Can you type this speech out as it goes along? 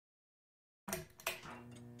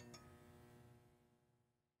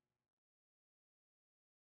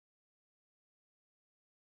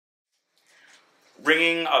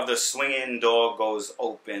Ringing of the swinging door goes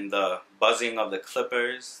open, the buzzing of the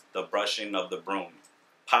clippers, the brushing of the broom.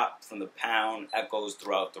 Pop from the pound echoes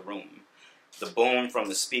throughout the room. The boom from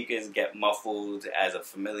the speakers get muffled as a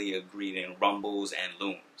familiar greeting rumbles and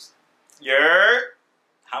looms. Yer!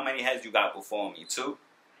 How many heads you got before me? 2?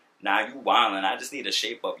 Nah, you wildin'. I just need a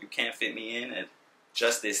shape up. You can't fit me in. And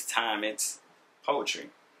just this time, it's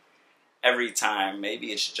poetry. Every time,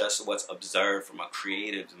 maybe it's just what's observed from a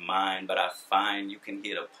creative's mind, but I find you can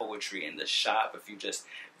hear the poetry in the shop if you just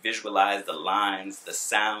visualize the lines, the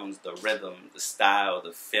sounds, the rhythm, the style,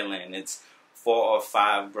 the feeling. It's 4 or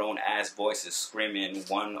 5 grown-ass voices screaming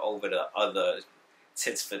one over the other,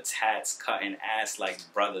 tits for tats, cutting ass like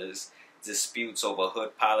brothers, disputes over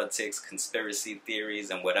hood politics, conspiracy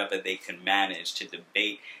theories, and whatever they can manage to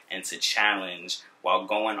debate and to challenge while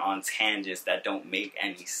going on tangents that don't make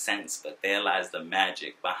any sense, but there lies the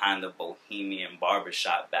magic behind the bohemian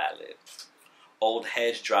barbershop ballad. Old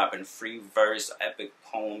heads dropping free verse, epic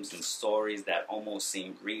poems and stories that almost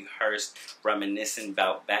seem rehearsed, reminiscing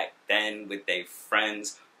about back then with their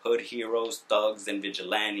friends. Hood heroes, thugs, and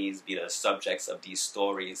vigilantes be the subjects of these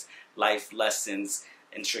stories. Life lessons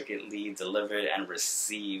intricately delivered and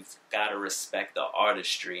received. Gotta respect the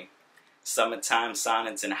artistry. Summertime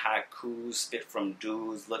sonnets and haikus spit from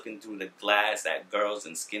dudes looking through the glass at girls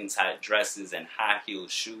in skin-tight dresses and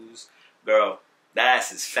high-heeled shoes. Girl, that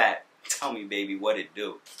ass is fat. Tell me, baby, what it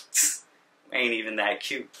do? Ain't even that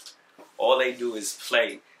cute. All they do is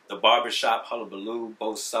play. The barbershop hullabaloo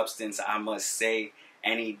boasts substance, I must say,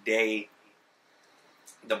 any day.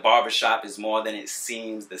 The barbershop is more than it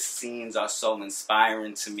seems. The scenes are so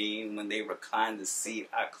inspiring to me. When they recline the seat,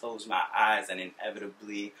 I close my eyes and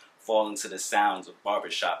inevitably fall into the sounds of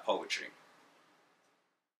barbershop poetry.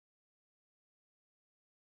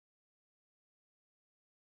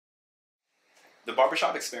 The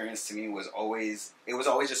barbershop experience to me was always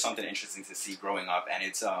just something interesting to see growing up, and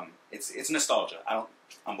it's nostalgia.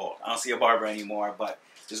 I'm bald. I don't see a barber anymore, but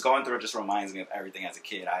just going through it just reminds me of everything as a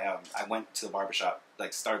kid. I went to the barbershop,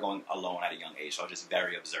 like started going alone at a young age, so I was just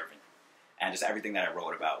very observant. And just everything that I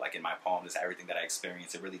wrote about, like in my poem, just everything that I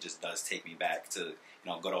experienced, it really just does take me back to,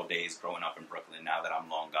 good old days growing up in Brooklyn. Now that I'm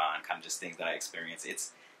long gone, kind of just things that I experienced.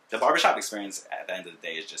 The barbershop experience at the end of the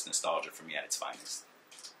day is just nostalgia for me at its finest.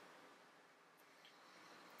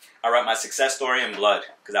 I write my success story in blood,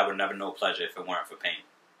 because I would never know pleasure if it weren't for pain.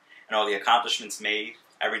 And all the accomplishments made,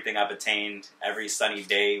 everything I've attained, every sunny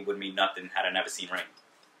day would mean nothing had I never seen rain.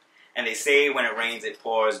 And they say when it rains it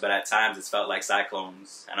pours, but at times it's felt like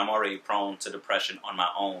cyclones. And I'm already prone to depression on my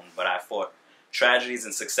own, but I fought tragedies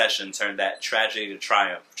in succession, turned that tragedy to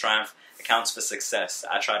triumph. Triumph accounts for success.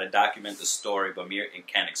 I try to document the story, but mere ink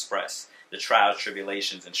can't express the trials,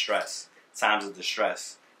 tribulations, and stress, times of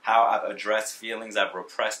distress, how I've addressed feelings I've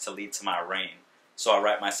repressed to lead to my reign. So I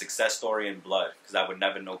write my success story in blood, because I would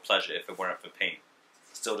never know pleasure if it weren't for pain.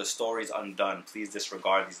 Still the story's undone, please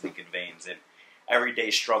disregard these leaking veins, and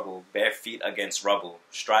everyday struggle, bare feet against rubble,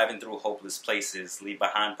 striving through hopeless places, leave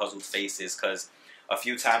behind puzzled faces, cause a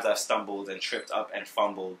few times I've stumbled and tripped up and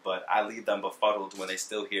fumbled, but I leave them befuddled when they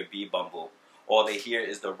still hear bee bumble. All they hear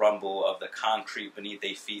is the rumble of the concrete beneath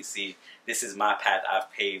their feet. See, this is my path I've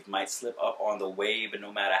paved, might slip up on the wave, and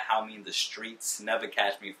no matter how mean the streets, never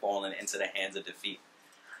catch me falling into the hands of defeat.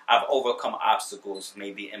 I've overcome obstacles,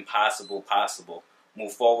 made the impossible possible,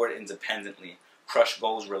 move forward independently, crush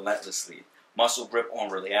goals relentlessly, muscle grip on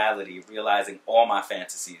reality, realizing all my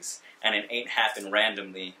fantasies, and it ain't happen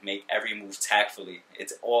randomly, make every move tactfully,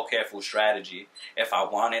 it's all careful strategy. If I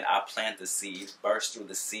want it, I plant the seed, burst through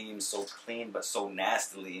the seams so clean but so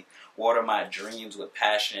nastily, water my dreams with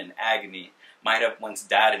passion and agony, might have once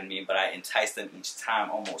doubted me, but I entice them each time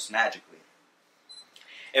almost magically.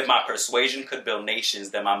 If my persuasion could build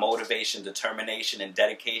nations, then my motivation, determination, and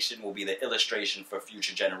dedication will be the illustration for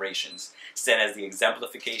future generations. Stand as the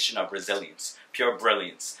exemplification of resilience, pure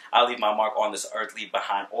brilliance. I'll leave my mark on this earth, leave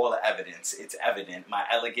behind all the evidence. It's evident. My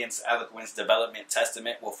elegance, eloquence, development,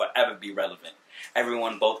 testament will forever be relevant.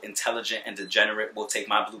 Everyone, both intelligent and degenerate, will take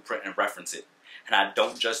my blueprint and reference it. And I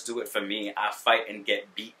don't just do it for me. I fight and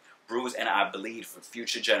get beat, bruise, and I bleed for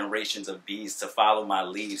future generations of bees to follow my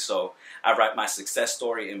lead. So I write my success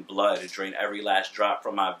story in blood, drain every last drop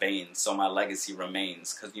from my veins so my legacy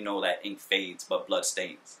remains, because you know that ink fades but blood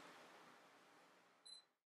stains.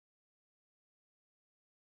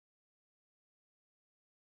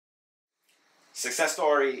 Success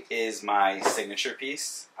story is my signature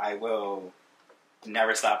piece. I will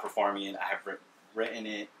never stop performing it. I have written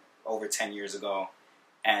it over 10 years ago.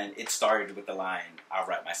 And it started with the line, I'll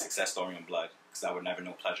write my success story in blood, because I would never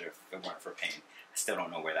know pleasure if it weren't for pain. I still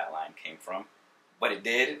don't know where that line came from, But it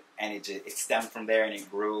did, and it stemmed from there, and it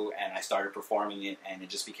grew, and I started performing it, and it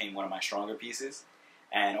just became one of my stronger pieces.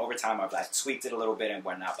 And over time, I've tweaked it a little bit and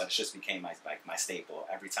whatnot, but it just became my staple.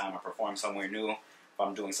 Every time I perform somewhere new, if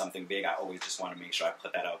I'm doing something big, I always just want to make sure I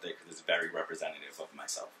put that out there because it's very representative of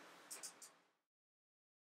myself.